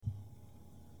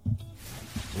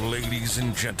Ladies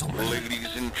and gentlemen,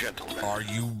 are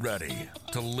you ready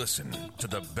to listen to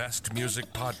the best music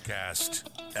podcast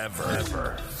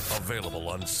ever? Available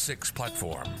on 6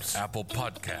 platforms: Apple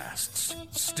Podcasts,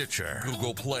 Stitcher,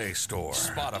 Google Play Store,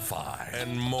 Spotify,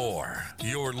 and more.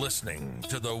 You're listening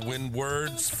to the When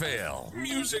Words Fail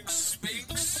Music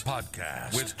Speaks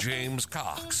podcast with James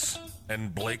Cox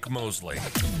and Blake Mosley.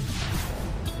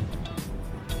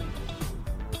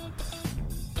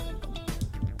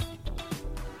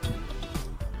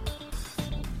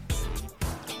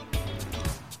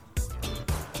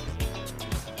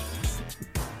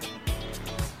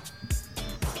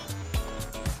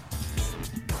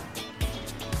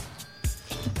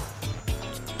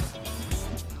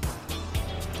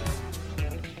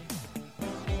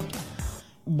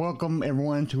 Welcome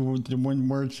everyone to the When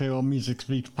Words Fail Music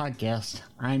Speaks podcast.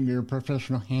 I'm your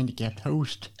professional handicapped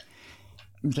host,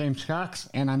 James Cox,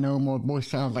 and I know my voice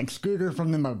sounds like Scooter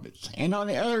from the Muppets. And on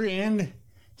the other end,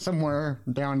 somewhere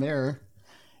down there,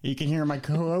 you can hear my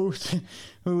co-host,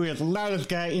 who is the loudest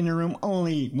guy in the room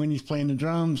only when he's playing the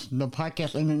drums, the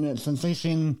podcast internet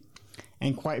sensation,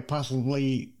 and quite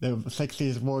possibly the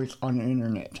sexiest voice on the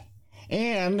internet.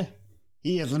 And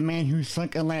he is the man who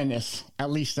sunk Atlantis. At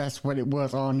least that's what it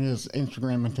was on his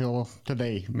Instagram until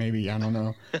today, maybe. I don't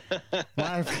know.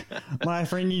 my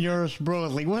friend yours,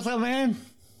 Brosley. What's up, man?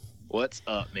 What's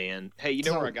up, man? Hey, you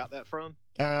know where I got that from?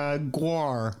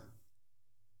 Gwar.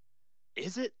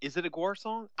 Is it a Gwar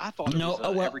song? I thought it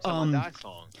was Every Time I Die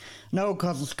song. No,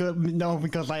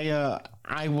 because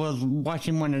I was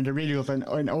watching one of the videos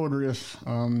and Odorous.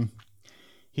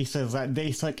 He says that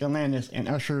they sunk Atlantis and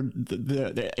ushered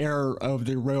the era of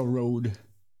the railroad.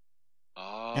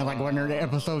 Oh. And like one of the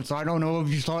episodes, so I don't know if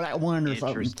you saw that one or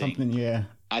something. Yeah.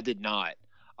 I did not.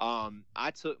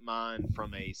 I took mine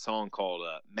from a song called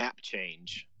Map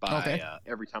Change by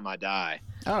Every Time I Die.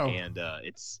 Oh. And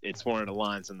it's one of the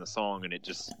lines in the song, and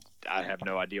I have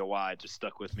no idea why. It just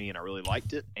stuck with me, and I really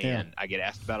liked it. And I get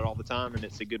asked about it all the time, and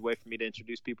it's a good way for me to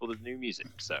introduce people to the new music.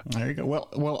 So there you go.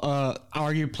 Well,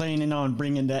 are you planning on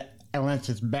bringing that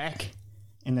Atlantis back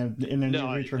in the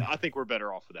near future? I think we're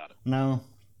better off without it. No.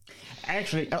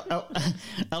 Actually,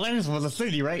 Atlantis was a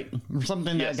city, right? Or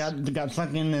something that got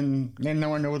sunk in, and then no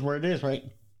one knows where it is, right?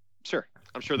 Sure.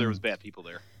 I'm sure there was bad people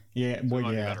there. Yeah, so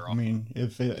well, yeah. I mean,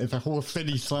 if a whole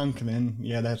city sunk, then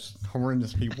that's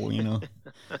horrendous people, you know.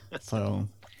 So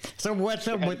what's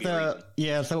up with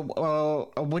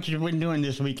what you been doing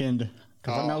this weekend?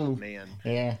 I know, man.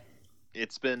 Yeah.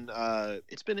 It's been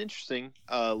interesting.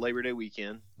 Labor Day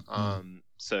weekend.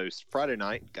 So Friday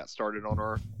night got started on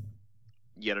our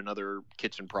yet another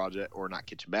kitchen project, or not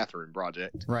kitchen, bathroom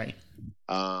project. Right.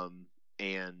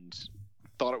 And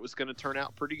thought it was going to turn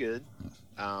out pretty good.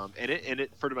 And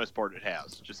it for the most part it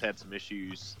has. Just had some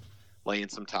issues laying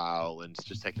some tile, and it's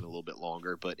just taking a little bit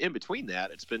longer. But in between that,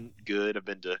 it's been good. I've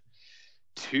been to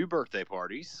 2 birthday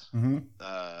parties. Mm-hmm.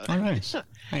 Nice.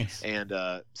 Nice. And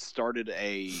started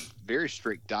a very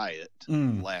strict diet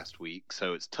last week,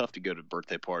 so it's tough to go to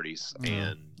birthday parties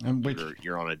and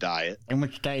you're on a diet. And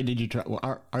which diet did you try?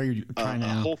 Well, are you trying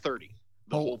now? Whole30.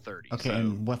 Whole30. Okay, so,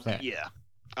 and what's that? Yeah.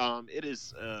 It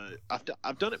is.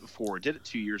 I've done it before. Did it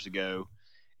 2 years ago,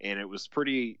 and it was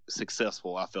pretty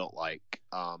successful. I felt like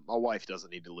my wife doesn't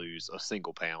need to lose a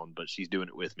single pound, but she's doing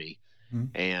it with me,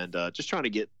 and just trying to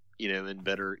get in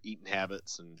better eating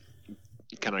habits and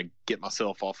kind of get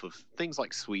myself off of things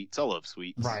like sweets. I love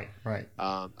sweets. Right.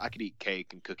 I could eat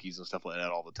cake and cookies and stuff like that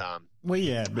all the time. Well,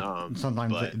 yeah, but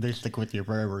sometimes they stick with you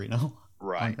forever, you know?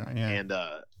 Right. Yeah. And,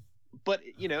 but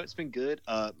it's been good.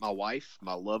 My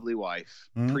lovely wife,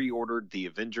 pre-ordered the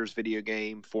Avengers video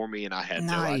game for me, and I had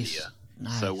no idea.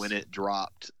 Nice. So when it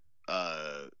dropped,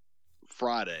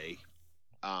 Friday,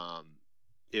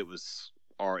 it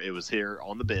was here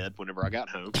on the bed whenever I got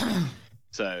home.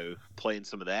 So playing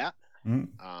some of that.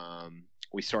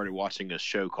 We started watching a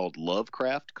show called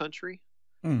Lovecraft Country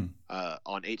on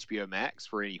HBO Max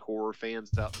for any horror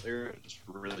fans out there. It's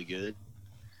really good.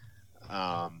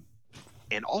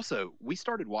 And also, we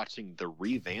started watching the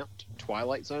revamped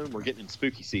Twilight Zone. We're getting in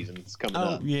spooky season. It's coming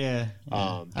up. Oh, yeah.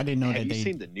 I didn't know that. Have you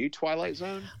seen the new Twilight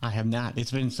Zone? I have not.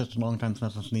 It's been such a long time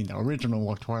since I've seen the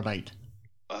original Twilight.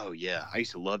 Oh, yeah. I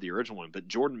used to love the original one. But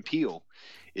Jordan Peele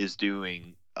is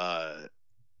doing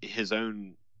his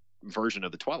own version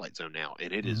of the Twilight Zone now,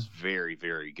 and it is very,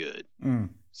 very good.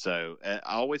 So I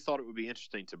always thought it would be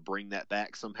interesting to bring that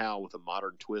back somehow with a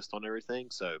modern twist on everything.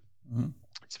 So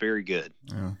it's very good.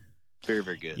 Yeah. Very,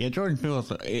 very good. Yeah, Jordan Peele,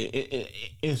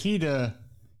 is he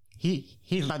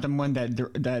he's not the one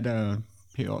that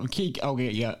Peele. Okay,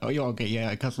 yeah. Oh, yeah, okay,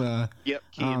 yeah. Because Yep,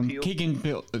 Key and Peele. Keegan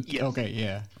Peele. Yes. Okay,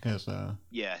 yeah. Because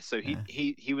yeah. So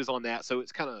he was on that. So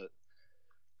it's kind of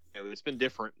it's been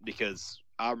different because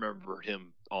I remember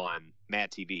him on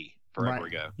Mad TV forever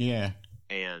ago. Yeah.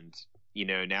 And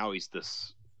now he's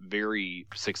this very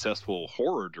successful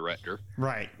horror director.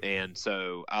 Right. And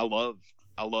so I loved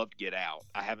Get Out.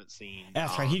 I haven't seen.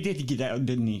 That's right. He did Get Out,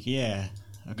 didn't he? Yeah.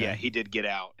 Okay. Yeah, he did Get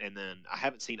Out, and then I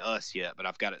haven't seen Us yet, but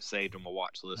I've got it saved on my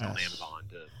watch list on Amazon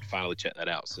to finally check that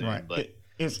out soon. Right. But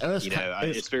it's Us.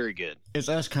 It's very good. Is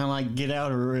Us kind of like Get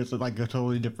Out, or is it like a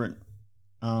totally different?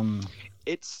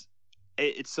 It's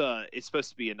supposed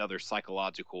to be another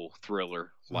psychological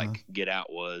thriller like Get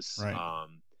Out was. Right.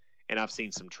 And I've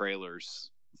seen some trailers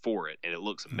for it, and it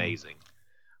looks amazing.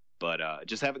 But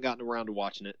just haven't gotten around to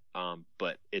watching it.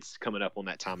 But it's coming up on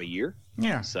that time of year.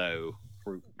 Yeah. So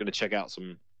we're going to check out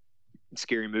some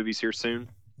scary movies here soon.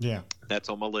 Yeah. That's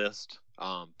on my list.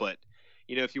 But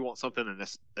if you want something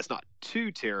that's not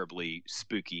too terribly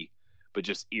spooky, but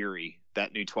just eerie,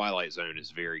 that new Twilight Zone is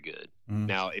very good. Mm.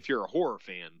 Now, if you're a horror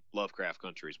fan, Lovecraft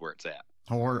Country is where it's at.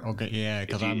 Horror, okay, yeah.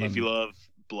 If you love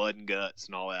blood and guts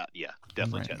and all that, yeah,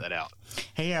 definitely check that out.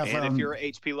 Hey, and if you're a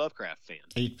H.P. Lovecraft fan,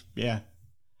 yeah.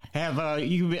 Well,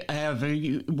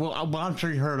 I'm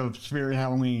sure you heard of Spirit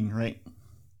Halloween, right?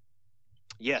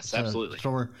 Yes, absolutely.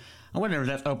 So I wonder if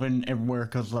that's open everywhere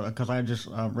because I just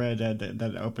read that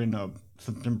it opened up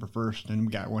September 1st, and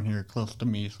we got one here close to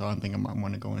me, so I think I might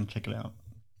want to go and check it out.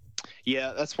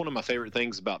 Yeah, that's one of my favorite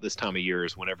things about this time of year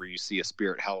is whenever you see a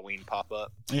Spirit Halloween pop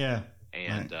up. Yeah.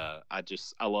 And right.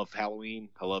 I love Halloween.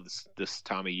 I love this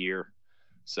time of year.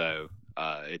 So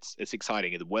it's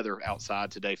exciting. The weather outside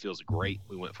today feels great.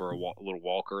 We went for a little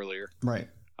walk earlier. Right.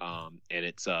 And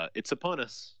it's upon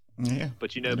us. Yeah.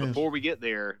 But before we get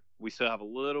there, we still have a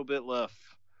little bit left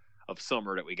of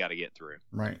summer that we got to get through.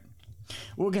 Right.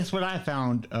 Well, guess what I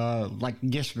found like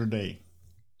yesterday?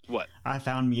 What? I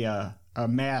found me a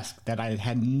mask that I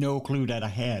had no clue that I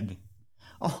had.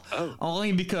 Oh.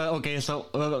 Only because are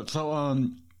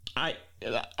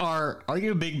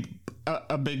you a big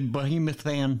Behemoth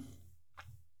fan?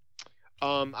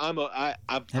 I'm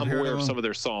aware of some of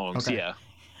their songs. Okay. Yeah.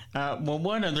 Well,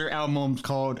 one of their albums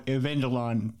called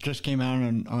Evangelon just came out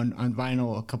on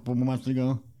vinyl a couple of months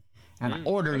ago, and I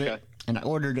ordered it.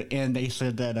 And they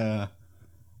said that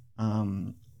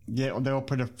they'll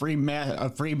put a free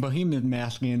Behemoth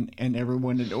mask in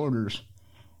everyone that orders.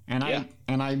 And I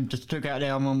just took out the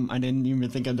album. I didn't even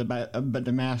think of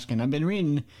the mask. And I've been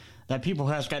reading that people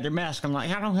has got their mask. I'm like,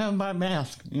 I don't have my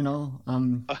mask,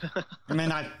 And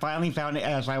then I finally found it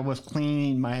as I was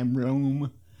cleaning my room.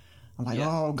 I'm like,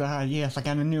 oh god, yes, I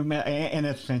got a new mask, and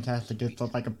it's fantastic. It's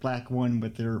like a black one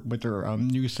with their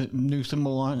new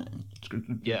symbol on it.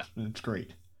 It's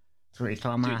great. It's great. So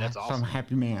I'm awesome. So I'm a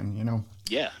happy man,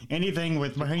 Yeah. Anything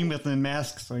with Behemoth and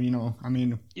masks, so Yeah.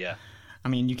 I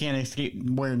mean, you can't escape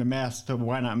wearing the mask, so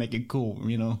why not make it cool,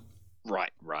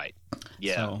 Right.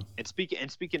 Yeah. So. And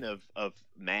speaking of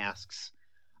masks,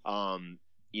 we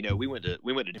went to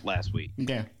last week.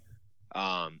 Yeah.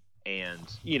 And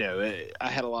I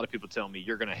had a lot of people tell me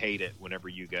you're going to hate it whenever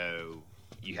you go.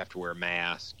 You have to wear a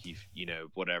mask.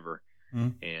 Whatever.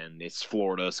 Mm. And it's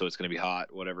Florida, so it's going to be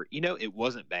hot. Whatever. It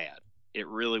wasn't bad. It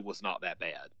really was not that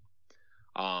bad.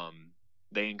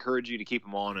 They encourage you to keep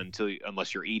them on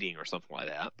unless you're eating or something like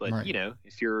that. But right.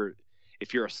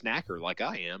 If you're a snacker like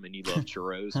I am and you love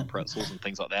churros and pretzels and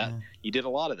things like that, you did a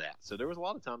lot of that. So there was a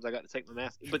lot of times I got to take my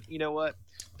mask. But you know what?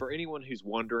 For anyone who's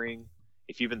wondering,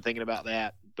 if you've been thinking about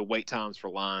that, the wait times for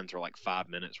lines are like 5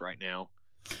 minutes right now.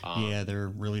 Yeah, they're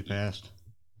really fast.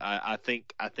 I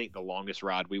think the longest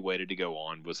ride we waited to go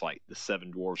on was like the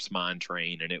Seven Dwarfs Mine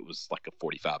Train, and it was like a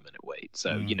 45-minute wait.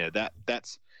 So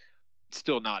that's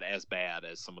still not as bad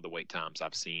as some of the wait times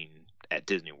I've seen at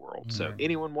Disney World. So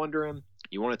anyone wondering,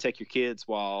 you want to take your kids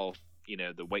while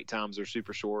the wait times are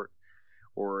super short,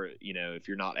 or if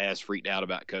you're not as freaked out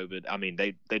about COVID, I mean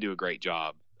they do a great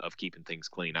job of keeping things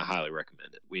clean. I highly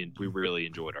recommend it. We really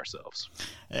enjoyed ourselves.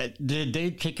 Did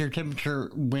they take your temperature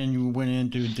when you went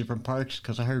into different parks?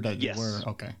 Because I heard that yes. you were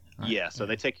okay. Right. Yeah, so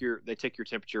they take your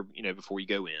temperature, before you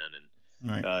go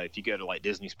in, and if you go to like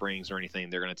Disney Springs or anything,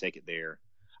 they're going to take it there.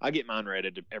 I get mine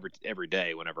read every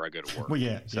day whenever I go to work. Well,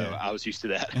 yeah. So I was used to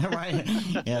that. Right.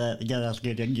 Yeah, that's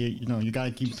good. You got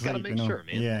to keep safe. Got to make sure,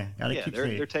 man. Yeah, got to keep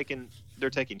safe. They're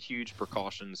taking huge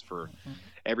precautions for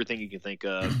everything you can think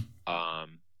of.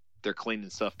 They're cleaning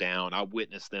stuff down. I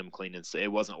witnessed them cleaning.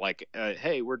 It wasn't like,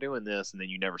 hey, we're doing this, and then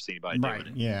you never see anybody doing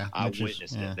it. Yeah. I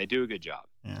witnessed it. They do a good job.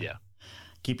 Yeah.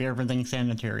 keep everything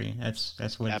sanitary. That's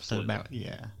what Absolutely. it's about.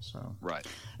 Yeah. So Right.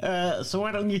 So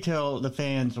why don't you tell the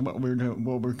fans what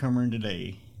we're covering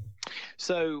today?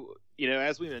 So,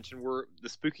 as we mentioned, the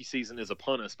spooky season is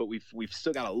upon us, but we've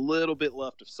still got a little bit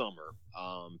left of summer.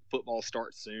 Football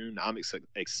starts soon. I'm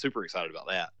super excited about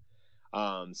that.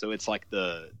 So it's like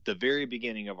the very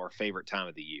beginning of our favorite time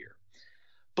of the year.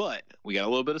 But we got a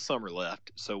little bit of summer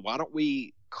left, so why don't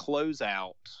we close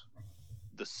out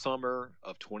the summer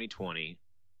of 2020,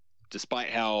 despite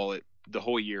how the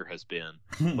whole year has been.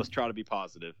 Let's try to be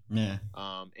positive. Yeah.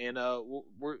 And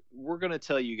we're going to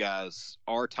tell you guys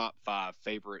our top 5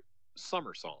 favorite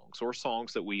summer songs, or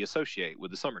songs that we associate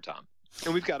with the summertime.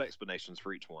 And we've got explanations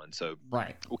for each one, so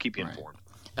right. We'll keep you informed.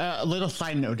 A little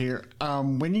side note here.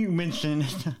 When you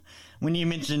mentioned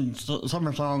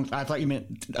summer songs, I thought you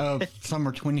meant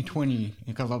summer 2020,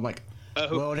 because I'm like,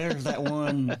 well, there's that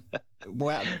one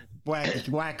whack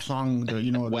song,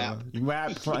 the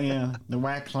whack song, yeah, the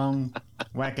whack song,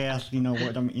 whack ass,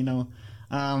 what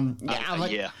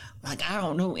like I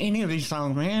don't know any of these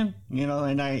songs, man,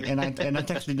 and I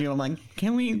texted you, I'm like,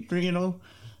 can we,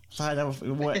 side of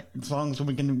what songs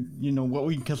we can, what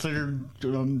we consider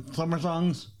summer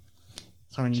songs.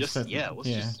 So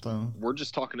we're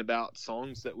just talking about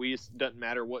songs that doesn't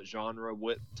matter what genre,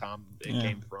 what time it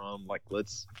came from. Like,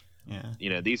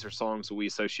 these are songs that we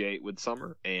associate with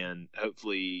summer, and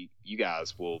hopefully you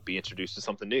guys will be introduced to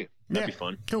something new. That'd be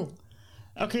fun. Cool.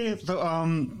 Okay, so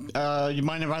you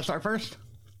mind if I start first?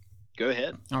 Go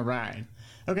ahead. All right.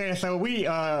 Okay, so we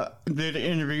did an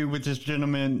interview with this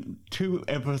gentleman 2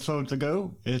 episodes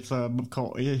ago. It's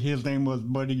called, his name was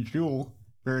Buddy Jewell,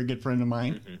 very good friend of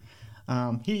mine.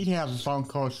 Mm-hmm. He has a song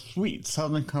called Sweet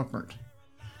Southern Comfort.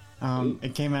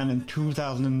 It came out in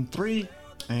 2003,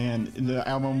 and the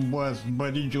album was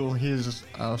Buddy Jewell, his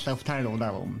self-titled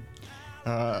album.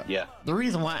 The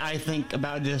reason why I think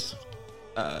about this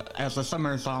as a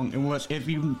summer song, it was, if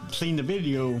you've seen the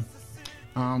video,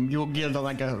 you'll get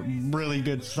a really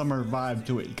good summer vibe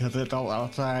to it, because it's all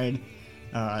outside,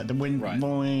 the wind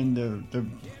blowing, the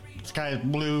sky is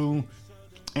blue.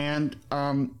 And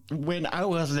when I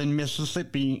was in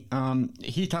Mississippi,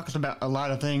 he talks about a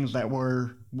lot of things that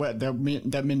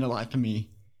meant a lot to me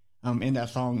in that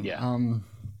song.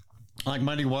 Like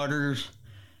Muddy Waters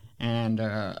and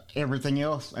everything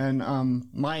else. And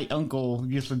my uncle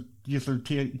used to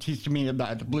teach me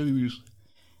about the blues,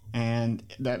 and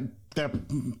that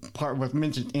part was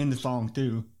mentioned in the song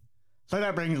too. So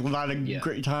that brings a lot of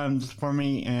great times for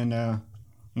me. And now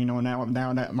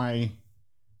that my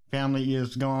family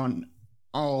is gone,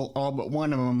 all but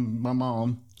one of them, my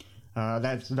mom,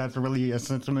 that's really a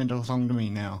sentimental song to me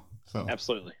now. So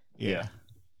absolutely.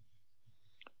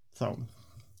 So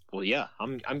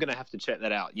I'm gonna have to check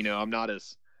that out. I'm not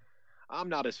as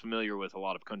familiar with a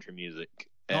lot of country music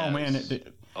as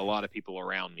a lot of people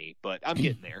around me, but I'm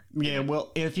getting there.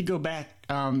 Well, if you go back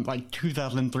like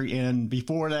 2003 and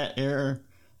before that era,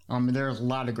 there's a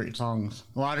lot of great songs.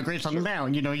 Now.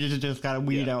 You just gotta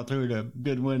weed out through the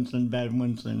good ones and bad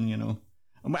ones, and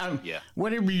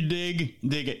whatever you dig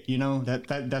it.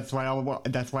 That's why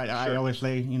I always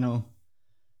say,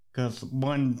 because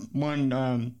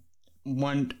one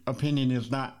opinion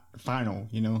is not final.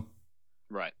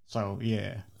 Right. So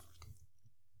yeah.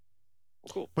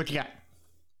 Cool. What you got?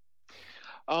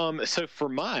 So for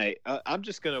I'm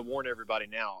just going to warn everybody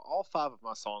now, all 5 of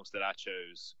my songs that I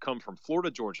chose come from Florida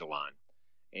Georgia Line.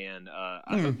 And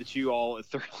I hope that you all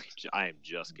thoroughly, I am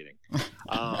just kidding.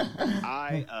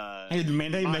 Hey,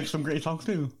 man, they make some great songs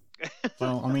too.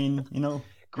 So,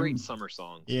 great summer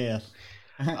songs. Yes.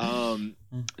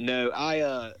 No,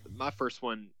 my first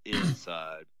one is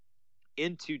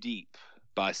In Too Deep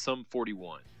by Sum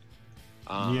 41.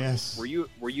 Yes. Were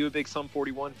you a big Sum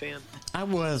 41 fan? I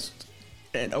was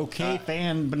an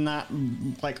fan, but not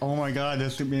like, oh my god,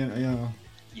 this could be,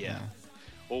 Yeah.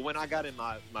 Well, when I got in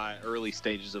my early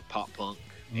stages of pop punk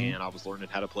and I was learning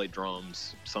how to play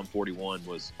drums, Sum 41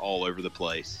 was all over the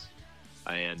place.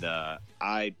 And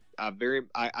I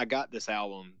got this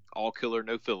album, All Killer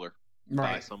No Filler,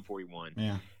 by Sum 41.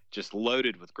 Yeah. Just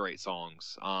loaded with great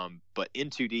songs. But In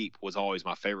Too Deep was always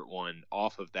my favorite one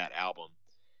off of that album.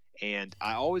 And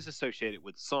I always associate it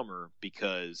with summer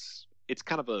because it's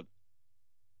kind of a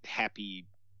happy,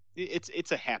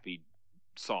 it's a happy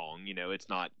song. It's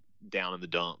not down in the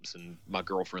dumps and my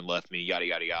girlfriend left me, yada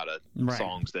yada yada,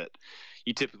 songs that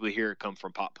you typically hear come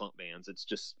from pop punk bands. It's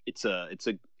just it's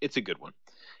a good one,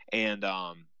 and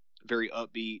very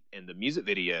upbeat. And the music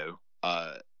video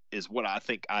is what I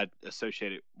think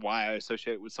why I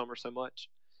associate it with summer so much.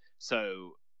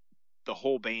 So the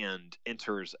whole band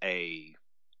enters a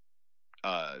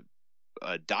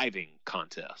a diving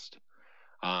contest.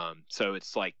 So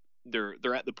it's like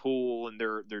they're at the pool, and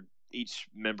they're each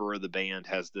member of the band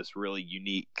has this really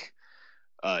unique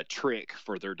trick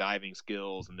for their diving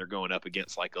skills, and they're going up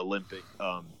against like Olympic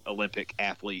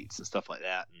athletes and stuff like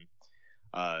that. And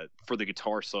for the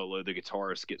guitar solo, the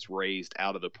guitarist gets raised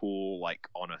out of the pool like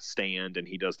on a stand, and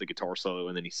he does the guitar solo,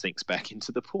 and then he sinks back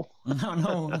into the pool. Oh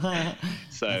no!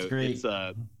 So That's great.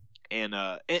 it's and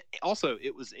also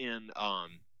it was in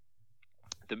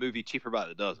the movie Cheaper by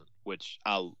the Dozen, which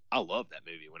I loved that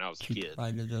movie when I was a kid.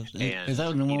 And, is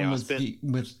that the one with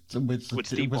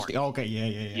Steve Martin? Okay,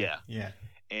 yeah.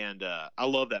 And I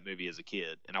loved that movie as a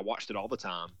kid, and I watched it all the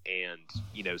time. And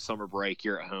summer break,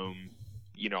 you're at home,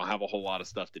 I have a whole lot of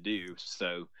stuff to do,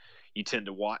 so you tend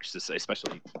to watch this,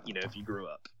 especially if you grew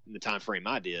up in the time frame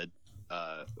I did.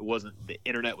 The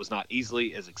internet was not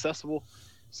easily as accessible,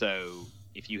 so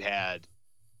if you had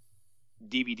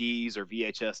DVDs or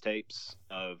VHS tapes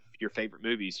of your favorite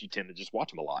movies, you tend to just watch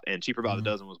them a lot. And Cheaper by the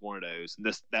Dozen was one of those.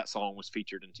 And that song was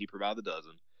featured in Cheaper by the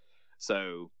Dozen.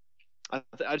 So I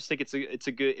just think it's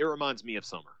a good. It reminds me of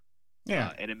summer.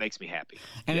 Yeah, and it makes me happy.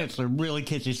 And it's a really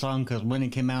catchy song, because when it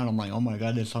came out, I'm like, oh my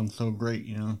god, this song's so great,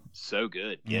 So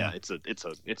good. Yeah, it's a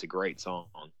great song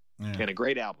and a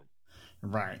great album.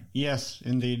 Right. Yes,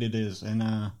 indeed it is. And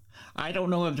I don't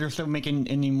know if they're still making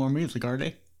any more music, are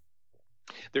they?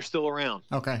 They're still around.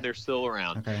 Okay. They're still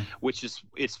around. Okay.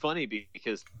 It's funny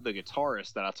because the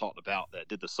guitarist that I talked about that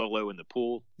did the solo in the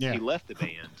pool, he left the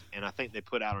band, and I think they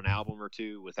put out an album or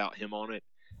two without him on it.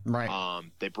 Right.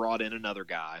 They brought in another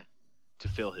guy to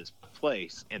fill his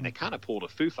place, and they kind of pulled a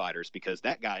Foo Fighters, because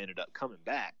that guy ended up coming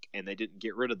back, and they didn't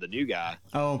get rid of the new guy.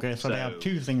 Oh, okay. So they have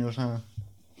two singers, huh?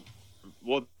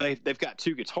 Well, they've got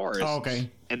two guitarists. Oh, okay.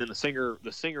 And then the singer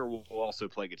will also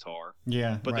play guitar.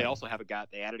 Yeah. But they also have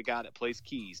they added a guy that plays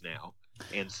keys now.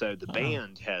 And so the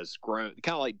band has grown,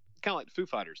 kind of like the Foo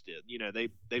Fighters did. They've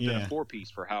been a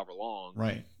 4-piece for however long.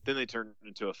 Right. Then they turned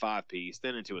into a 5-piece,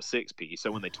 then into a 6-piece.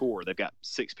 So when they tour, they've got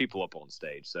 6 people up on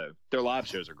stage. So their live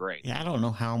shows are great. Yeah, I don't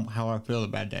know how I feel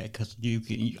about that, because I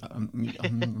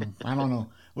don't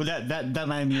know. Well, that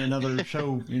might be another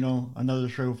show,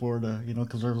 for the,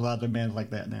 because there's a lot of bands like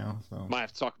that now. So might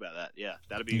have to talk about that. Yeah,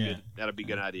 that'd be a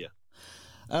good idea.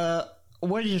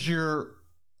 What is your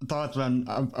thoughts on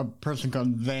a person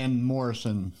called Van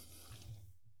Morrison?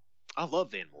 I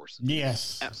love Van Morrison.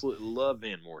 Yes. Absolutely love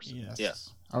Van Morrison. Yes.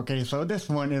 Okay, so my next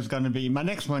one is going to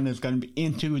be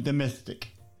Into the Mystic.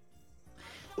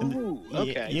 Ooh,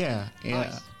 okay. Yeah.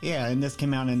 Nice. Yeah, and this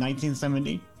came out in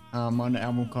 1970 on the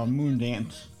album called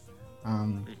Moondance.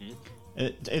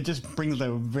 It just brings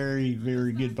a very,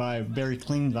 very good vibe, very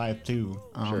clean vibe too.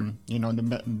 Sure.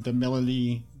 The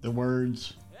melody, the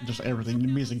words, just everything. The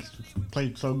music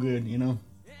played so good,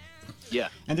 Yeah.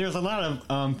 And there's a lot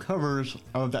of covers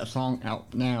of that song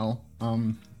out now.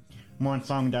 One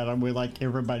song that I would like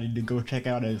everybody to go check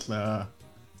out is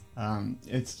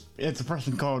it's a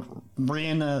person called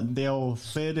Rihanna Del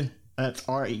Cid. That's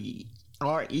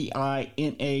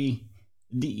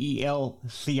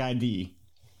REINADELCID.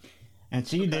 And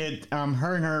she did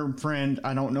her and her friend.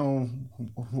 I don't know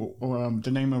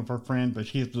the name of her friend, but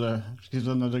she's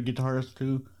another guitarist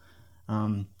too.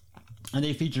 And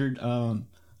they featured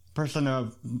person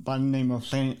by the name of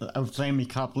Sammy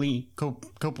Copley,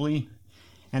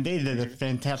 and they did a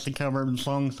fantastic cover of the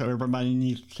song, so everybody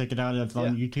needs to check it out. It's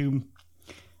on YouTube.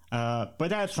 But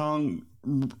that song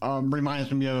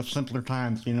reminds me of simpler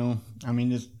times, I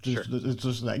mean, it's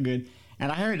just that good.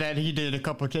 And I heard that he did a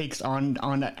couple of takes on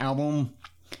that album,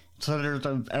 so there's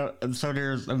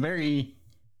a very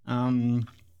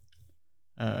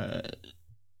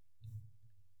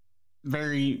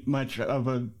very much of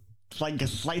a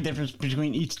slight difference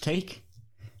between each take,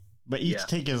 but each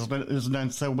take is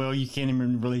done so well you can't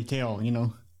even really tell,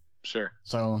 Sure.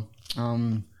 So,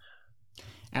 and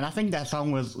I think that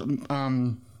song was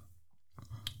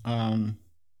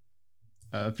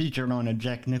featured on a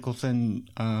Jack Nicholson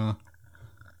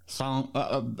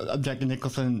Jack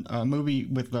Nicholson movie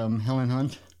with Helen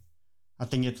Hunt. I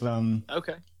think it's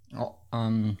okay.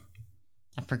 I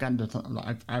forgot the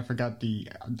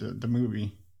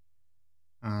movie.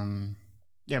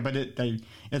 Yeah, but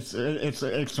it's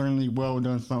an extremely well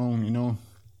done song,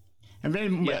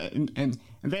 And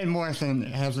Van Morrison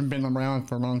hasn't been around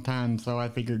for a long time, so I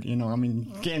figured,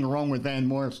 getting wrong with Van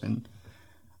Morrison.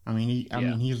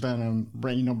 He's done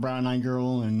Brown Eyed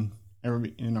Girl and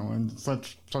and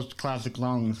such classic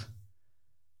songs.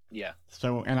 Yeah.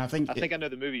 So, and I think I know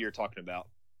the movie you're talking about,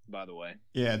 by the way.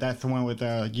 Yeah, that's the one with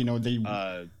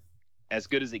As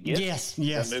Good as It Gets?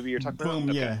 Yes. That movie you're talking Boom,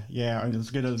 about? Okay. yeah,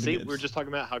 as good as See, it gets. we were just talking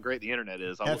about how great the internet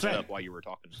is. I looked it up while you were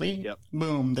talking. See? Yep.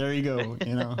 Boom, there you go,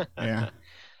 yeah.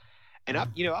 And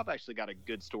I've actually got a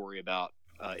good story about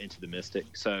Into the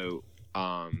Mystic. So,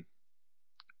 so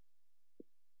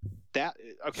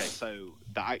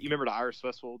you remember the Iris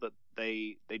Festival that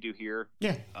they do here?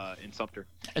 Yeah. In Sumter.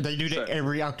 And they do that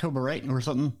every October, right, or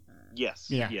something? Yes.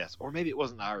 Yeah. Yes. Or maybe it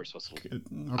wasn't the Iris Festival. Okay.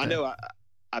 I know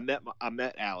I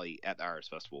met Allie at the Iris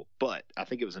Festival, but I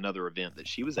think it was another event that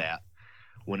she was at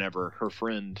whenever our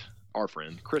friend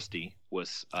Christy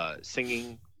was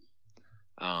singing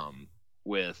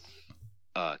with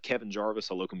Kevin Jarvis,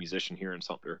 a local musician here in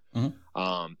Sumter.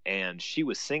 Mm-hmm. And she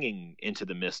was singing Into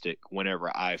the Mystic whenever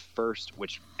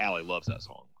which Allie loves that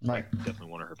song. Right.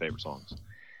 Definitely one of her favorite songs.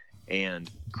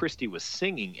 And Christy was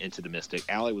singing Into the Mystic.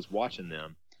 Allie was watching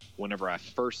them whenever I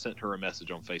first sent her a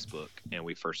message on Facebook and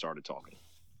we first started talking.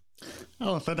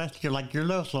 Oh, so that's your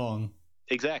love song.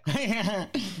 Exactly.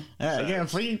 Yeah,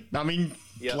 see? I mean,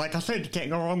 like I said, you can't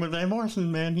go wrong with Van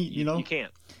Morrison, man. You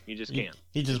can't. You just can't.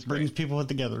 He just brings people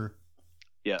together.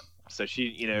 Yeah. So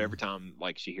she, every time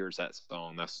like she hears that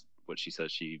song, that's what she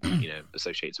says she,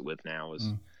 associates it with now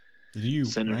is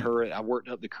sending her. I worked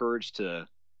up the courage to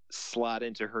slide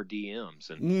into her DMs,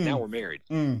 and now we're married.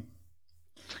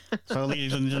 So,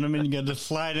 ladies and gentlemen, you got to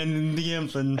slide in the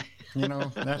DMs, and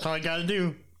that's all you got to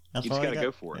do. That's you just got to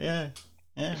go for it. Yeah,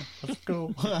 that's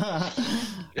cool.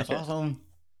 That's awesome.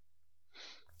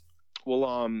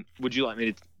 Well, would you like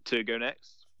me to go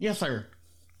next? Yes, sir.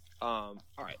 All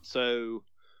right. So,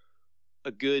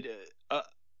 I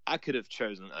could have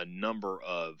chosen a number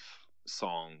of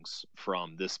songs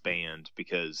from this band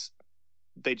because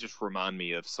they just remind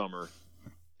me of summer,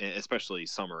 especially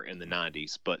summer in the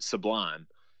 90s. But Sublime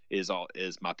is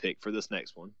my pick for this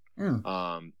next one.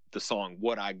 The song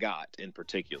 "What I Got" in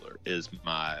particular is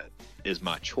my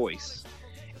choice,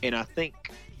 and I think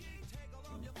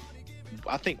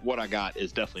 "What I Got"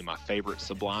 is definitely my favorite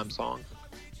Sublime song.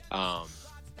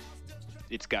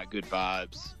 It's got good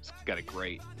vibes. It's got a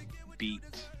great beat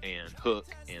and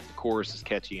hook, and the chorus is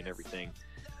catchy and everything.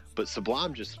 But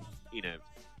Sublime just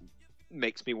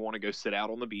makes me want to go sit out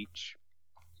on the beach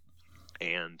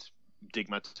and dig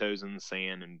my toes in the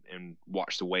sand and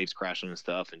watch the waves crashing and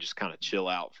stuff and just kind of chill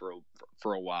out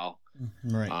for a while.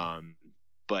 Right.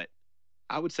 But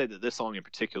I would say that this song in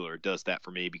particular does that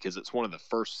for me because it's one of the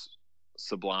first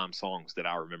Sublime songs that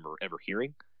I remember ever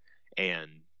hearing. And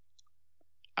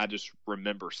I just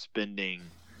remember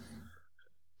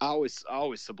I always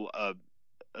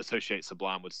associate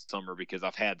Sublime with summer because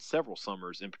I've had several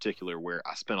summers in particular where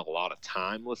I spent a lot of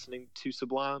time listening to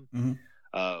Sublime. Mm-hmm.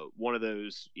 One of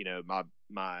those,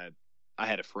 I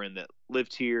had a friend that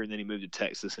lived here and then he moved to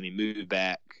Texas and he moved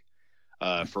back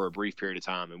for a brief period of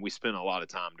time. And we spent a lot of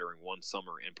time during one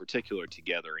summer in particular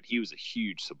together. And he was a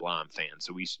huge Sublime fan.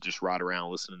 So we used to just ride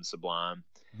around listening to Sublime.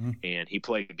 Mm-hmm. And he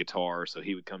played guitar. So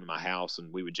he would come to my house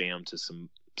and we would jam to some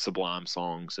Sublime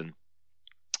songs. And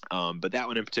but that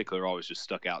one in particular always just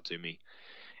stuck out to me.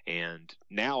 And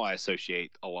now I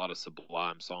associate a lot of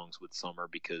Sublime songs with summer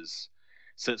because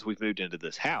since we've moved into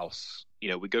this house,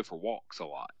 we go for walks a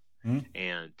lot. Mm-hmm.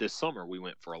 And this summer we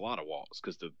went for a lot of walks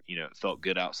because it felt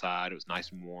good outside. It was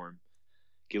nice and warm.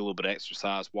 Get a little bit of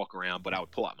exercise, walk around. But I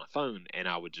would pull out my phone and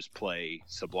I would just play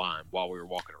Sublime while we were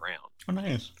walking around. Oh,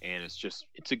 nice. And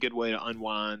it's a good way to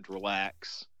unwind,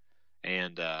 relax.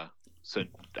 And so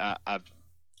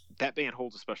that band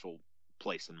holds a special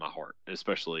place in my heart,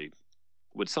 especially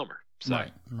with summer. So,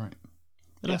 right.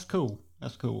 That's cool.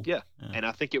 Yeah. And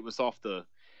I think it was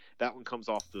that one comes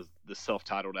off the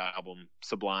self-titled album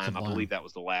Sublime. I believe that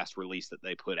was the last release that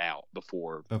they put out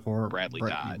before Bradley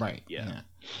died. Right. Yeah.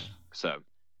 So.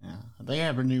 Yeah. They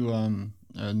have a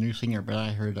new singer, but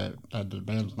I heard that the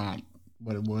band's not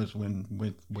what it was when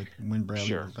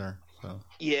Bradley was there. So.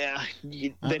 Yeah.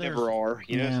 They never are.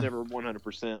 It's never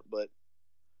 100%, but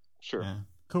sure. Yeah.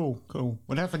 Cool. Well,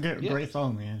 that's a great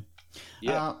song, man.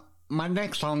 Yeah. My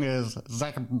next song is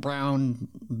Zac Brown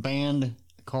band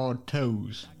called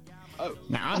Toes. Oh.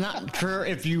 Now, I'm not sure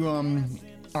if you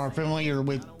are familiar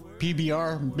with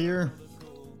PBR beer.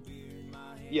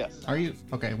 Yes. Are you?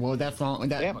 Okay, well, that's song.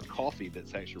 They have a coffee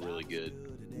that's actually really good.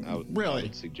 I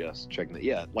would suggest checking it.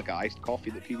 Yeah, like an iced coffee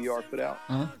that PBR put out.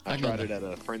 Uh-huh. I tried it at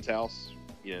a friend's house,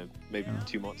 maybe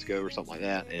 2 months ago or something like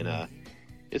that, and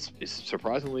it's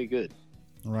surprisingly good.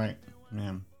 Right,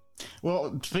 man.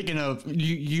 Well, speaking of,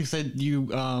 you said you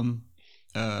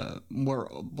were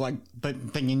like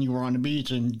thinking you were on the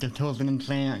beach and the toes in the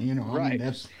sand, Right. I mean,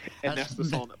 that's the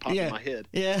song that popped in my head.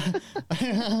 Yeah.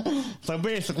 So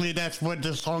basically, that's what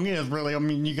this song is, really. I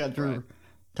mean, you got your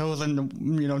toes in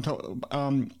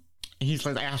the, he's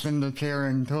like ass in the chair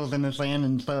and toes in the sand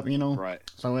and stuff, Right.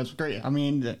 So it's great. I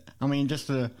mean,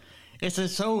 it's a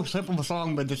so simple a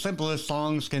song, but the simplest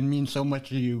songs can mean so much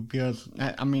to you because,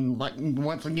 I mean, like,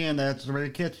 once again, that's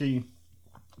very catchy.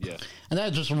 Yeah. And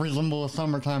that just resembles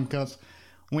summertime because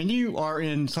when you are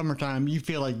in summertime, you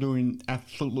feel like doing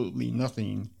absolutely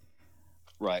nothing.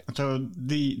 Right. So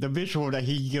the visual that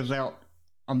he gives out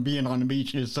on being on the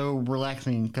beach is so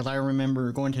relaxing because I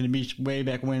remember going to the beach way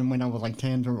back when I was like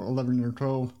 10 or 11 or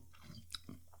 12,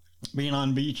 being on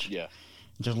the beach. Yeah.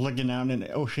 Just looking out in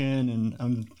the ocean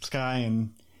and the sky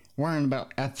and worrying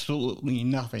about absolutely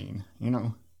nothing,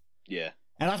 Yeah.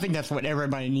 And I think that's what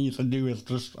everybody needs to do is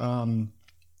just,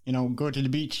 go to the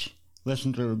beach,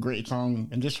 listen to a great song,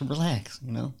 and just relax,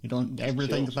 You don't,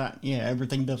 everything's not,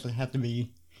 everything doesn't have to be,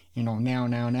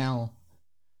 now.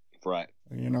 Right.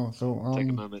 So. Take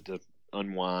a moment to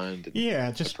unwind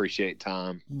and just appreciate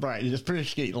time. Right. Just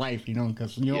appreciate life,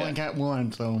 because you only got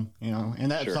one, so,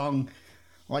 and that song,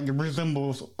 like, it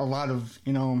resembles a lot of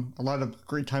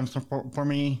great times for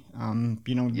me,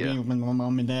 being with my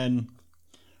mom and dad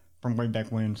from way back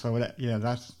when. So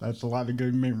that's a lot of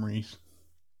good memories.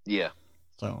 Yeah.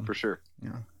 So for sure.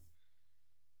 Yeah.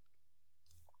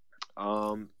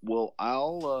 Well,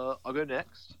 I'll go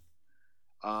next.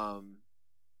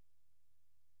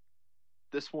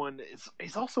 This one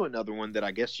is also another one that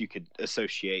I guess you could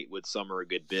associate with summer a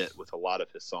good bit with a lot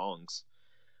of his songs.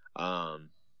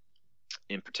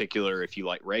 In particular, if you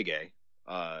like reggae,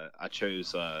 I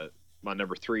chose my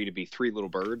number 3 to be "Three Little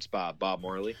Birds" by Bob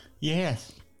Marley.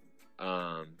 Yes.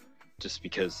 Just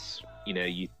because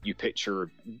you picture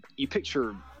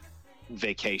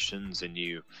vacations and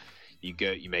you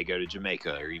may go to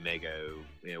Jamaica or you may go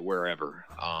wherever,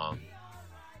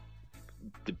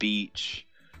 the beach,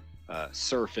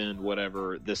 surfing,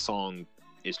 whatever. This song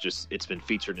is it's been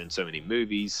featured in so many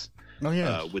movies. Oh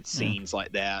yeah. With scenes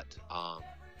like that.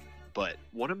 But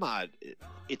one of my,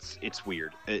 it's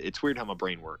weird. It's weird how my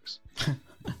brain works.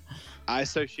 I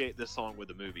associate this song with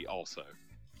a movie also.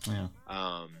 Yeah.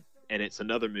 And it's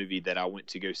another movie that I went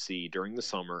to go see during the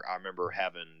summer. I remember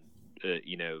having,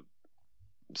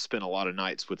 spent a lot of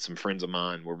nights with some friends of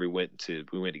mine where we went to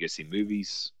go see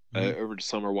movies over the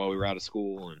summer while we were out of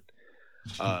school.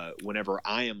 And whenever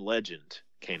I Am Legend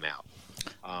came out,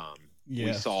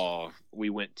 yes. we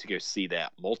went to go see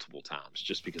that multiple times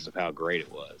just because of how great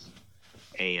it was.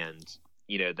 And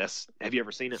have you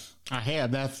ever seen it? I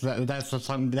have. That's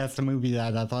the movie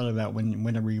that I thought about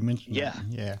whenever you mentioned it.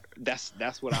 Yeah.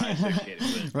 That's what I associate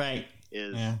it with. Right.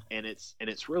 And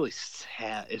it's really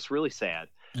sad. It's really sad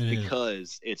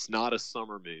because it's not a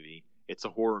summer movie. It's a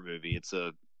horror movie. It's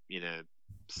a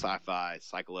sci-fi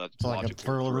psychological like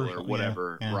thriller or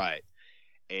whatever. Yeah. Right.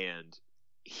 And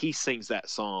he sings that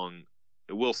song.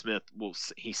 Will Smith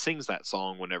he sings that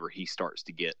song whenever he starts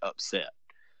to get upset,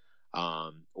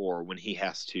 or when he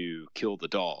has to kill the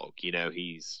dog.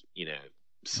 He's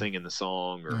singing the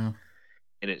song,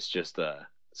 and it's just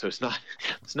so it's not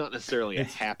necessarily a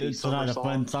happy summer song. It's not a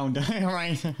fun song,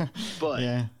 right?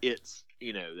 But it's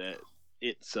that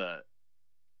it's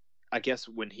I guess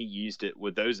when he used it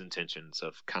with those intentions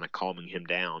of kind of calming him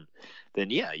down, then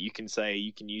you can say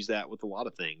you can use that with a lot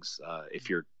of things. If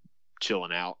you're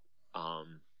chilling out,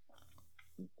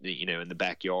 in the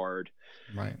backyard,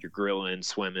 right? You're grilling,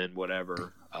 swimming,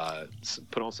 whatever.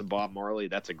 Put on some Bob Marley.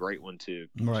 That's a great one to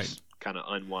kind of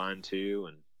unwind to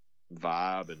and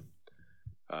vibe.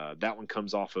 And that one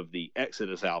comes off of the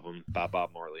Exodus album by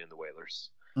Bob Marley and the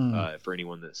Wailers. For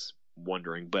anyone that's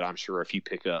wondering, but I'm sure if you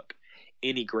pick up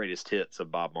any greatest hits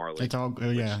of Bob Marley, it's all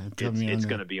it's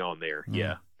going to be on there.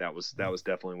 Yeah, that was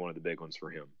definitely one of the big ones for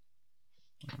him.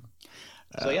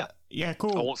 So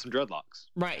cool. I want some dreadlocks.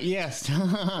 Right? Yes,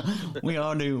 we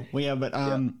all do. But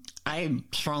I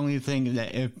strongly think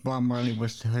that if Bob Marley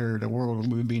was here, the world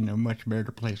would be in a much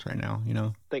better place right now.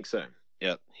 Think so.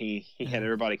 Yep. He had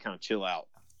everybody kind of chill out.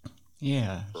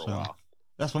 Yeah. For a while.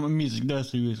 That's what music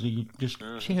does to you. Is you just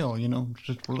chill.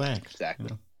 Just relax.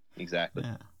 Exactly. Exactly.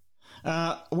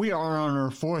 Yeah. We are on our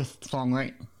 4th song,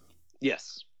 right?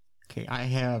 Yes. Okay, I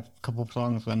have a couple of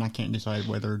songs, and I can't decide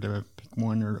whether to pick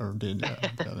one or the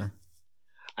other.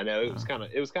 I know it was kind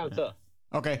of tough.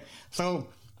 Okay, so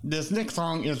this next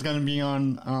song is going to be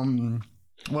on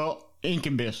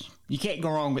Incubus. You can't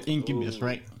go wrong with Incubus,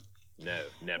 right? No,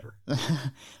 never.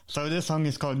 So this song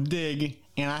is called "Dig,"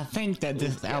 and I think that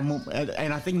this album,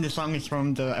 and I think this song is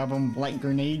from the album "Like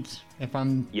Grenades." If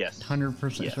I'm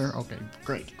 100% sure. Okay,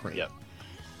 great. Yep.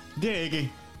 "Dig"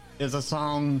 is a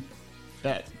song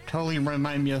that totally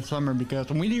reminds me of summer because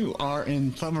when you are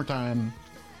in summertime,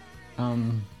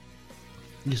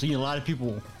 you see a lot of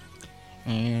people,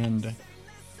 and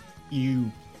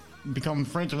you become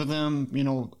friends with them, you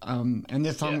know, and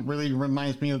this song really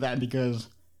reminds me of that because,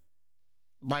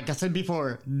 like I said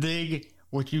before, dig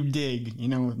what you dig, you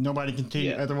know, nobody can tell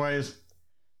you otherwise.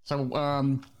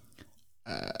 So,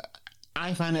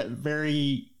 I find it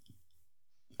very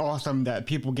awesome that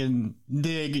people can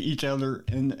dig each other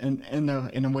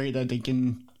in a way that they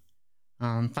can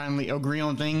finally agree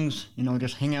on things, you know,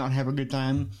 just hang out and have a good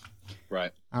time.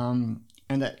 Right.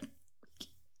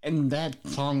 And that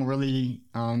song really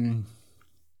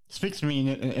speaks to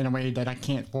me in a way that I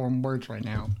can't form words right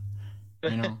now.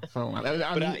 You know, so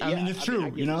I mean, it's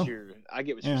true. You know, I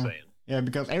get what you're saying. Yeah,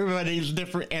 because everybody is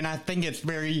different, and I think it's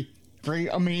very, very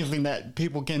amazing that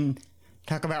people can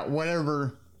talk about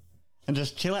whatever and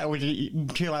just chill out with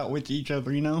each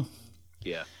other. You know.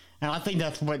 Yeah. And I think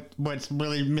that's what's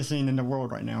really missing in the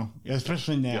world right now,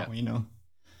 especially now. You know.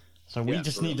 So we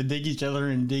just need to dig each other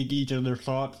and dig each other's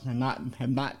thoughts, and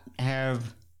not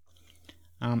have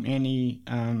any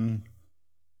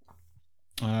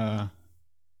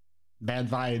bad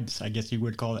vibes, I guess you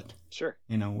would call it. Sure.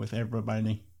 You know, with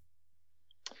everybody.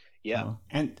 Yeah.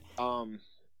 And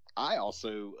I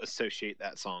also associate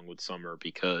that song with summer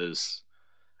because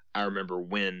I remember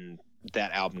when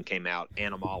that album came out,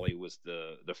 Animali was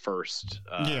the first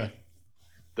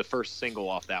the first single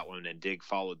off that one, and Dig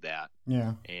followed that.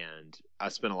 Yeah. And I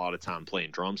spent a lot of time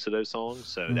playing drums to those songs,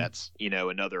 so that's, you know,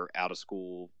 another out of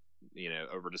school, you know,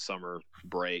 over the summer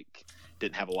break,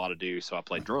 didn't have a lot to do, so I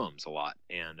played drums a lot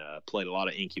and played a lot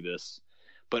of Incubus.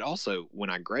 But also, when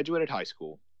I graduated high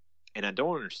school, and I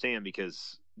don't understand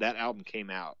because that album came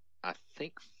out, I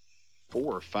think 4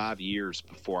 or 5 years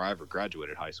before I ever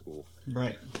graduated high school.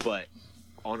 Right. But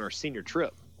on our senior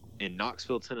trip in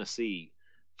Knoxville, Tennessee,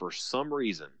 for some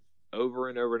reason, over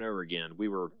and over and over again, we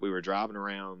were driving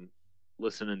around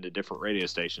listening to different radio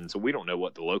stations. So we don't know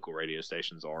what the local radio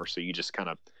stations are. So you just kind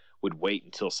of would wait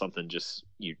until something just,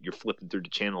 you're flipping through the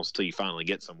channels till you finally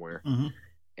get somewhere. Mm-hmm.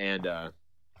 And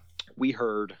we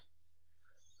heard,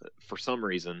 for some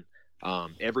reason,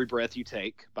 Every Breath You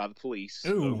Take by the Police.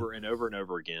 Ooh. Over and over and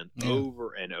over again.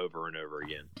 Over and over and over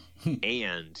again.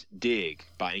 And Dig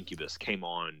by Incubus came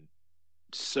on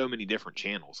so many different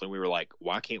channels, and we were like,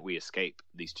 why can't we escape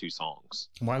these two songs?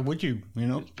 Why would you? You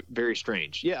know, it's very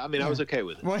strange. Yeah, I mean, I was okay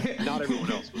with it. Not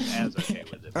everyone else was as okay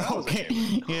with it. Okay.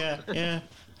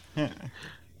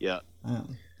 Yeah.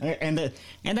 And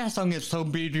that song is so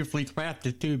beautifully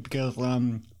crafted too, because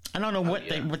I don't know what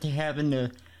they have in the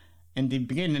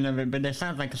beginning of it, but it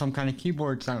sounds like some kind of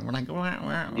keyboard sound, like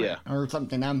or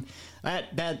something.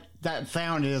 That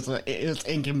sound is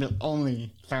Incubus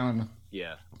only sound.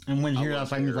 Yeah. And when you hear that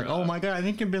song, you're like, oh my god,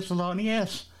 Incubus is on,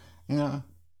 yes. You know.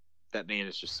 That band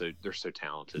is just they're so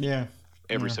talented. Yeah.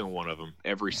 Every single one of them,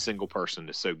 every single person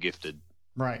is so gifted.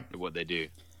 Right. At what they do.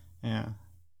 Yeah.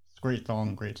 It's a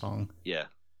great song. Yeah.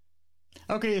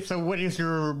 Okay, so what is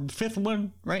your fifth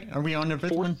one, right? Are we on the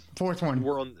fifth one? Fourth one.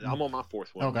 I'm on my fourth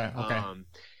one. Okay.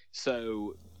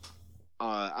 So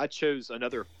I chose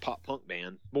another pop punk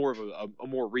band, more of a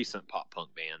more recent pop punk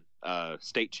band,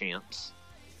 State Champs.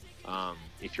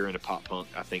 If you're into pop punk,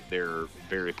 I think they're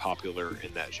very popular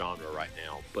in that genre right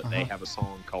now. But they have a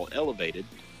song called Elevated,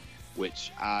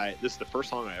 which this is the first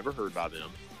song I ever heard by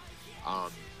them.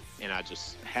 And I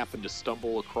just happened to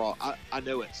stumble across. I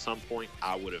know at some point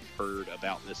I would have heard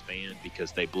about this band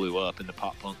because they blew up in the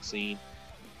pop punk scene.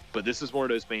 But this is one of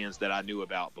those bands that I knew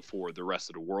about before the rest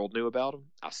of the world knew about them.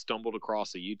 I stumbled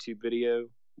across a YouTube video,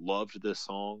 loved this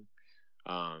song.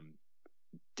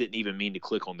 Didn't even mean to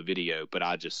click on the video, but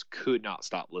I just could not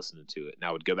stop listening to it. And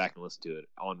I would go back and listen to it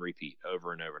on repeat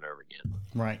over and over and over again.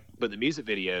 Right. But the music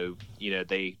video, you know,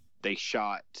 they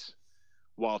shot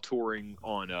while touring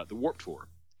on the Warped Tour.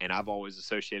 And I've always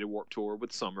associated Warped Tour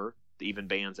with summer. Even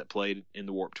bands that played in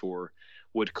the Warped Tour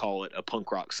would call it a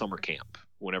punk rock summer camp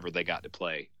whenever they got to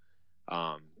play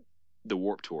the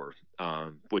Warped Tour,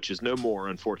 which is no more,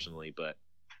 unfortunately. But,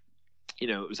 you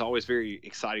know, it was always very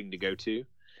exciting to go to.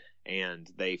 And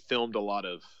they filmed a lot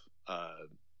of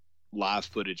live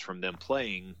footage from them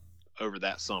playing over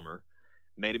that summer,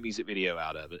 made a music video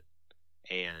out of it.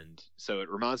 And so it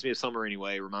reminds me of summer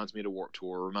anyway, reminds me of the Warped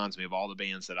Tour, reminds me of all the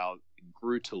bands that I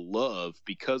grew to love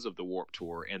because of the Warped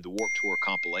Tour and the Warped Tour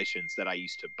compilations that I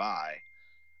used to buy,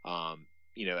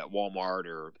 you know, at Walmart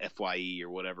or FYE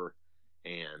or whatever.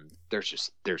 And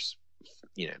there's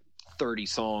 30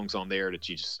 songs on there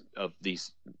that of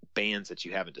these bands that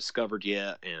you haven't discovered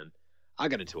yet. And I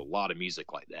got into a lot of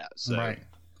music like that. So right.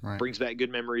 Brings back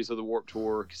good memories of the Warped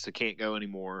Tour, so can't go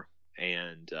anymore.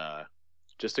 And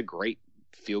just a great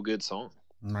feel-good song.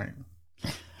 Right.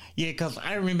 Yeah, because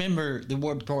I remember the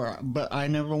Warped Tour, but I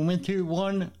never went to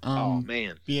one. Oh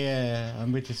man. Yeah,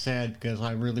 which is sad because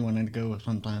I really wanted to go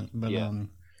sometimes. But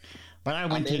but I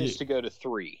managed to go to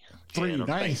three. Three, and I'm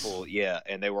nice. thankful, yeah,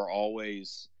 and they were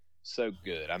always so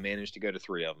good. I managed to go to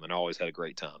 3 of them, and I always had a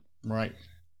great time. Right.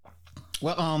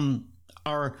 Well,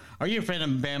 are you a fan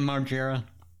of Bam Margera?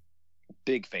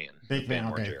 Big fan. Big fan.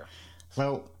 Bam Okay. Margera.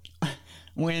 So,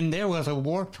 when there was a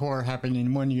Warped Tour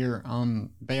happening one year,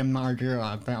 Bam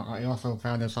Margera, I also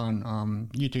found this on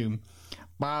YouTube.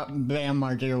 Bam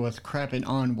Margera was crapping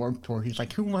on Warped Tour. He's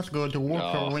like, who wants to go to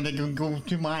Warped Tour when they can go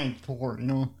to my tour, you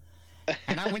know?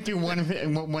 And I went to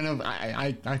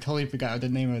I totally forgot the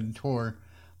name of the tour.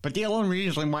 But the only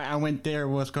reason why I went there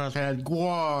was because I had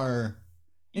Gwar.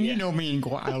 And you know me and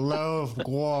Gwar. I love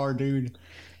Gwar, dude.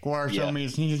 Gwar told me,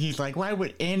 he's like, why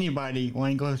would anybody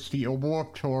want to go see a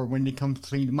Warped Tour when they come to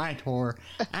see my tour?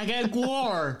 I got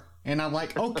Gwar. And I'm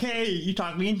like, okay, you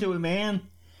talked me into it, man.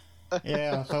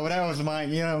 Yeah, so that was my,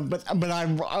 but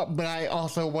I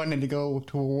also wanted to go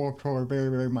to a Warped Tour very,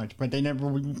 very much, but they never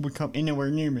would come anywhere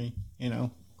near me,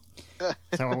 So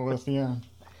it was, yeah.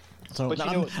 So but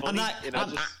I'm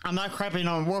not crapping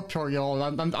on Warped Tour, y'all.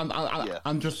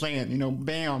 I'm just saying,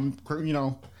 Bam,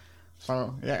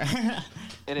 So yeah.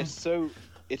 And it's so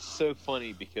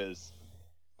funny because,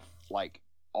 like,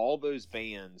 all those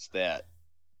bands that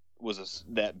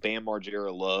Bam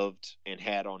Margera loved and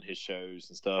had on his shows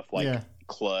and stuff, like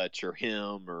Clutch or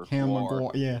him or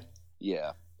Gwar,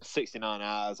 yeah, 69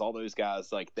 Eyes, all those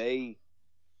guys, like they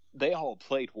all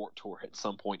played Warped Tour at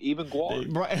some point, even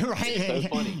Gwar. Right. It's so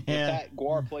funny. In fact,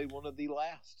 Gwar played one of the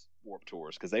last Warped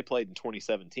Tours because they played in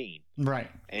 2017.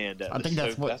 Right. And I think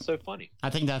that's so funny.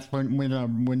 I think that's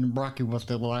when Rocky was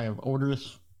still alive.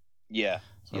 Odorous. Yeah.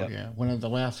 So one of the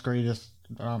last greatest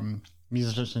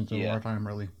musicians of our time,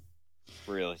 really.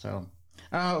 Really. So,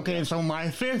 okay. So my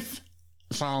fifth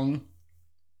song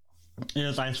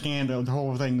is I scanned the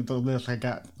whole thing. The list I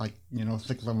got 6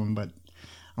 of them, but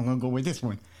I'm gonna go with this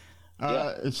one.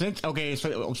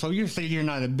 So you say you're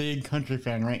not a big country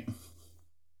fan, right?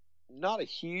 Not a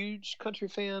huge country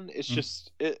fan. It's just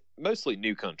mostly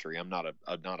new country. I'm not a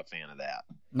fan of that.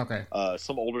 Okay.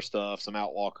 Some older stuff, some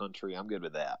outlaw country. I'm good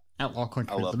with that. Outlaw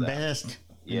country is the best.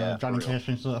 Yeah, Johnny Cash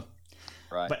and stuff.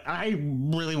 Right. But I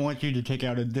really want you to take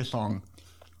out this song.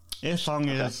 This song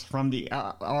is from the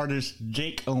artist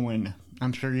Jake Owen.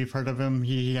 I'm sure you've heard of him.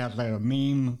 He has a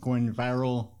meme going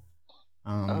viral.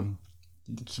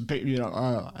 It's a bit,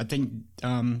 I think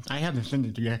I haven't sent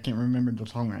it to you. I can't remember the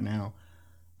song right now.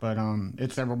 But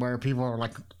it's everywhere. People are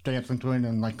like dancing to it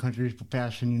and like country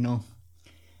fashion,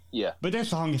 Yeah. But this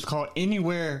song is called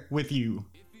Anywhere With You.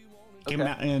 Came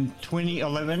out in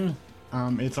 2011.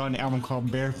 It's on the album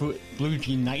called Barefoot Blue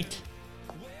Jean Night.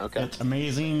 Okay. It's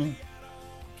amazing.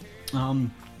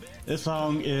 This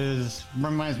song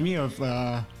reminds me of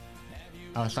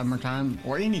summertime,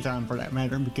 or any time for that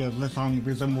matter, because this song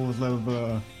resembles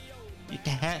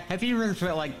have you ever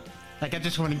felt like I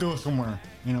just want to go somewhere,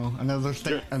 another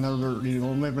state,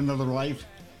 live another life,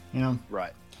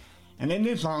 Right. And in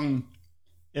this song,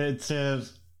 it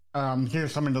says,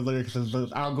 here's some of the lyrics. It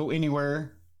says, I'll go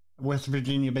anywhere. West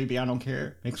Virginia, baby, I don't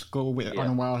care. Mexico on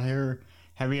a wild hair.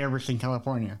 Have you ever seen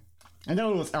California? And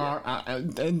those are,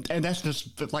 and that's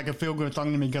just like a feel-good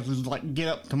song to me because it's like, get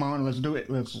up, come on, let's do it.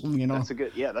 Let's, That's a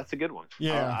good one.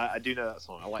 Yeah. I do know that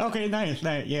song. I like okay, that.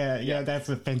 Nice. Yeah, that's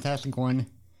a fantastic one.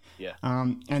 Yeah.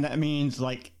 And that means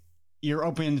like you're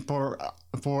open for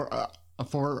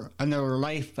another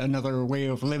life, another way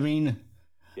of living.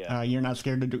 Yeah. You're not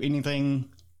scared to do anything.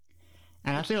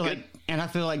 And I feel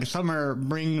like summer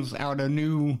brings out a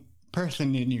new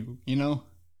person in you,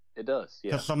 It does,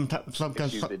 yeah.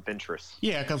 Because you're adventurous.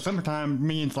 Yeah, because summertime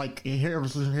means like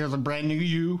here's a brand new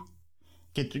you.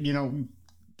 Get to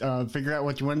figure out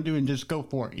what you want to do and just go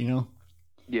for it,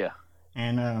 Yeah.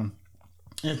 And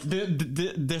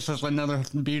this is another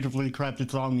beautifully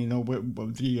crafted song,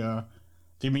 with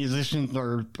the musicians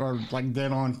are like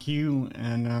dead on cue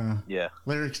and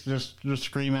lyrics just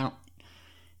scream out,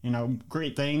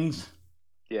 great things.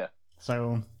 Yeah.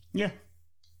 So yeah.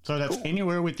 So that's cool.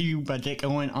 Anywhere With You by Jake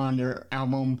Owen on their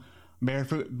album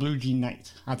Barefoot Blue Jean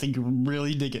Night. I think you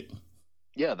really dig it.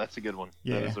 Yeah, that's a good one.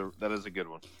 Yeah. That is a good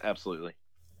one. Absolutely.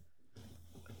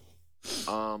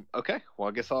 Okay. Well,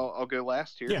 I guess I'll go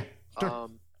last here. Yeah. Sure.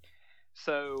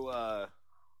 So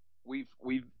we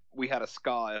had a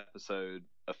ska episode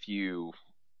a few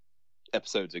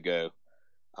episodes ago.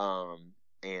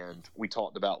 And we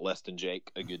talked about Less Than Jake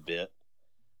a good bit.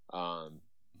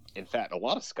 In fact, a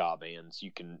lot of ska bands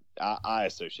I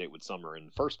associate with summer in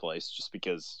the first place, just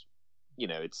because,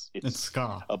 it's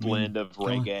ska. a blend of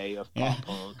reggae, of pop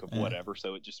punk, of whatever.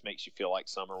 So it just makes you feel like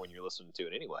summer when you're listening to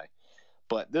it anyway.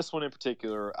 But this one in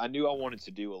particular, I knew I wanted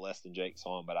to do a Less Than Jake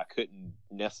song, but I couldn't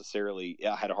necessarily.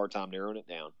 I had a hard time narrowing it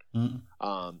down.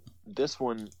 Mm-hmm. This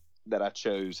one that I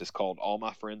chose is called "All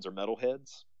My Friends Are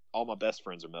Metalheads." All my best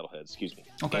friends are metalheads. Excuse me.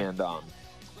 Okay. And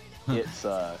it's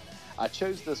I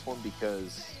chose this one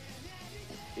because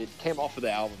it came off of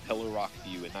the album Hello Rock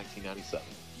View in 1997,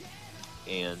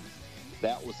 and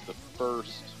that was the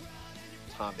first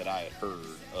time that I had heard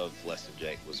of Less Than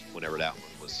Jake was whenever that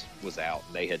one was out,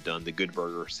 and they had done the Good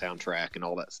Burger soundtrack and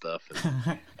all that stuff,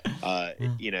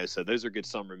 and so those are good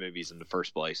summer movies in the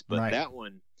first place. But that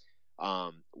one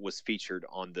was featured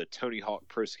on the Tony Hawk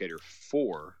Pro Skater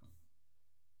 4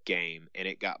 game, and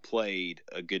it got played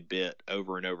a good bit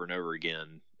over and over and over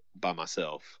again by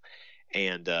myself,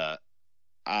 and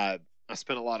I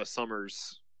spent a lot of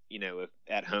summers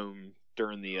at home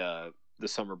during the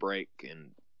summer break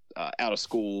and out of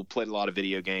school, played a lot of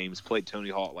video games, played Tony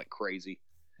Hawk like crazy,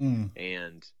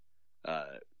 and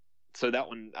so that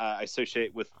one I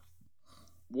associate with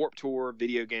Warped Tour,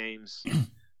 video games,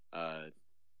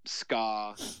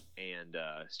 ska, and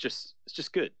it's just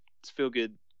good. It's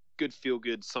feel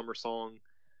good summer song,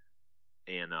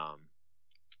 and I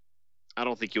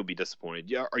don't think you'll be disappointed.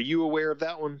 Yeah, are you aware of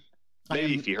that one?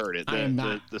 Maybe if you heard it.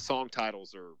 The song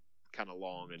titles are kind of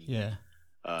long, and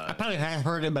I probably have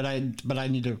heard it, but I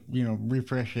need to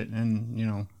refresh it,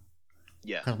 and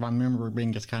because my memory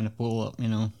being just kind of full up,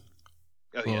 of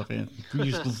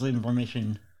useless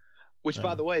information. Which,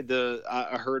 by the way,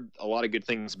 I heard a lot of good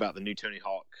things about the new Tony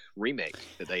Hawk remake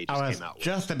that they just came out with.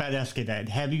 Just about to ask you that.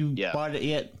 Have you bought it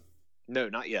yet? No,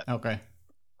 not yet. Okay.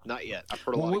 Not yet. I've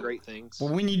heard a lot of great things.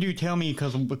 Well, when you do, tell me,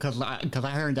 because I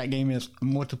heard that game is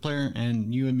multiplayer,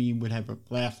 and you and me would have a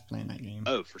blast playing that game.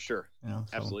 Oh, for sure.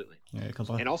 Absolutely. Yeah,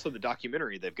 and also the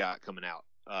documentary they've got coming out,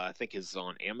 I think is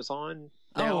on Amazon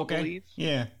now, I believe.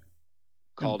 Yeah.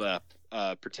 Called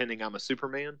Pretending I'm a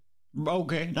Superman.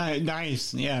 Okay,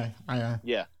 nice. Yeah. I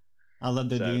love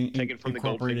the taken from the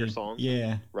Goldfinger song.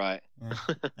 Yeah. Right. Yeah.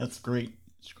 That's great.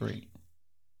 It's great.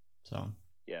 So.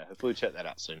 Yeah, hopefully check that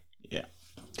out soon. Yeah.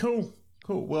 Cool.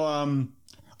 Well,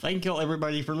 thank you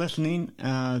everybody for listening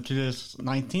to this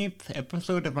 19th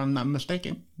episode, if I'm not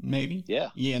mistaken. Maybe.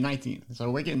 Yeah. Yeah, 19th.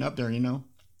 So we're getting up there,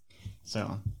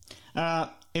 So,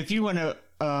 if you want to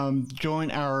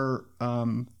join our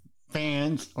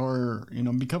fans or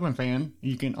become a fan,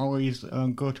 you can always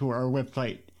go to our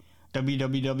website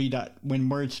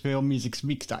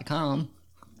www.whenwordsfailmusicspeaks.com.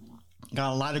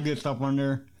 Got a lot of good stuff on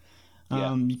there.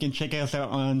 You can check us out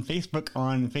on Facebook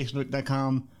on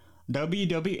facebook.com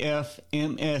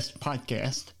WWFMS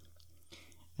podcast,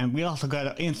 and we also got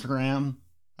an Instagram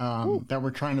that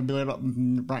we're trying to build up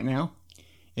right now.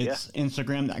 It's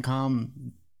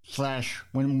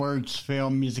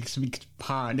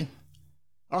Instagram.com/whenwordsfailmusicspeakspod.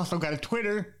 Also got a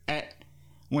Twitter at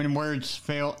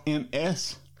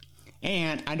whenwordsfailms.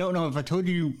 And I don't know if I told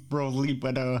you, Broly,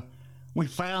 but we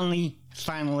finally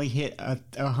hit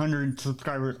 100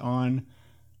 subscribers on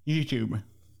YouTube.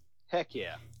 Heck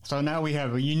yeah. So now we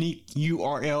have a unique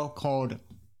URL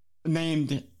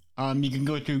named, you can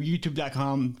go to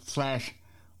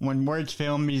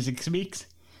youtube.com/whenwordsfailmusicspeaks.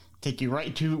 Take you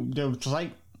right to the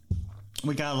site.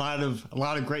 We got a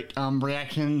lot of great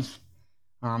reactions.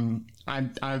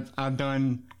 I've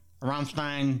done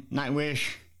Rammstein,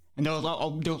 Nightwish, and those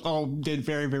all did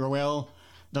very, very well.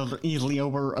 Those are easily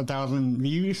over 1,000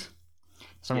 views.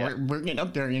 So we're getting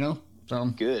up there, So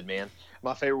good, man.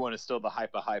 My favorite one is still the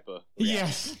Hypa.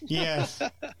 Yes. Yeah.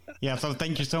 So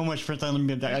thank you so much for telling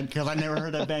me that, because I never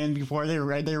heard that band before. They're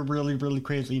really, really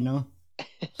crazy,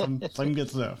 Some good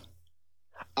stuff.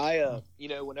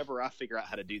 Whenever I figure out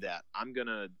how to do that,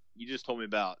 you just told me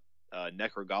about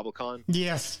Necrogoblicon.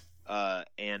 Yes.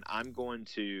 And I'm going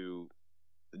to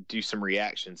do some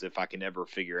reactions if I can ever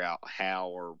figure out how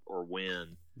or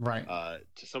when. Right.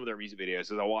 To some of their music videos.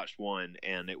 As I watched one,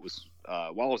 and it was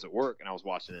while I was at work, and I was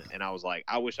watching it, and I was like,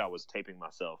 I wish I was taping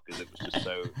myself, because it was just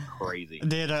so crazy.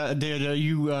 Did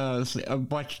you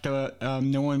watch the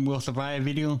No One Will Survive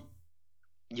video?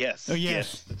 Yes. Oh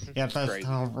yes. Yeah, that's crazy.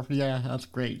 That's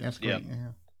great. That's great. Yep.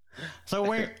 Yeah. So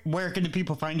where can the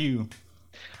people find you?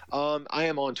 I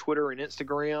am on Twitter and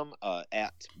Instagram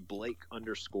at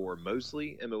Blake_Mosley,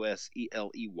 Mosley.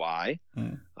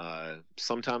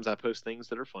 Sometimes I post things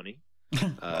that are funny.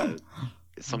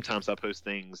 Sometimes I post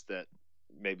things that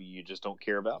maybe you just don't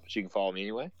care about, but you can follow me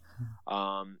anyway.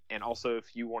 And also,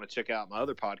 if you want to check out my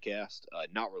other podcast,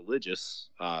 Not Religious,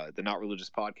 the Not Religious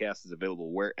podcast is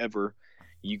available wherever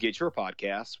you get your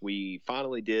podcasts. We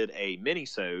finally did a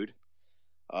mini-sode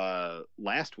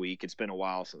last week. It's been a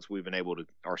while since we've been able to.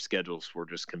 Our schedules were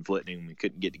just conflicting. We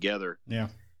couldn't get together. Yeah.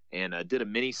 And did a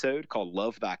mini-sode called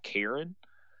 "Love by Karen."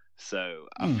 So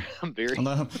I'm very.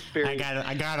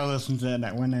 I gotta listen to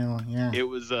that one now. Yeah. It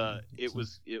was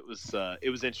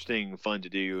interesting and fun to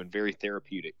do and very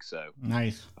therapeutic. So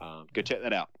nice. Go check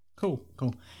that out. Cool.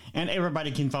 And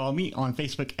everybody can follow me on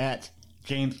Facebook at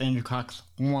James Andrew Cox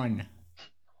 1.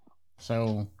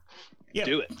 So, yeah.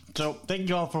 Do it. So, thank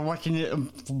you all for watching it.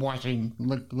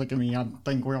 Look at me. I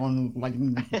think we're on like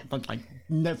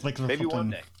Netflix or maybe something. One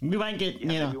day. We might get,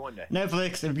 maybe one day.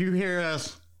 Netflix, if you hear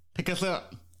us, pick us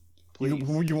up. You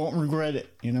won't regret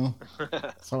it,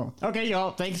 So, okay,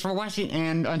 y'all. Thanks for watching.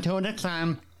 And until next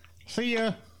time, see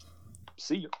ya.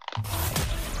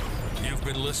 You've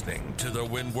been listening to the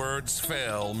When Words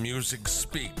Fail, Music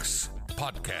Speaks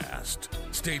podcast.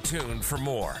 Stay tuned for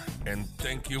more, and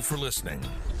thank you for listening.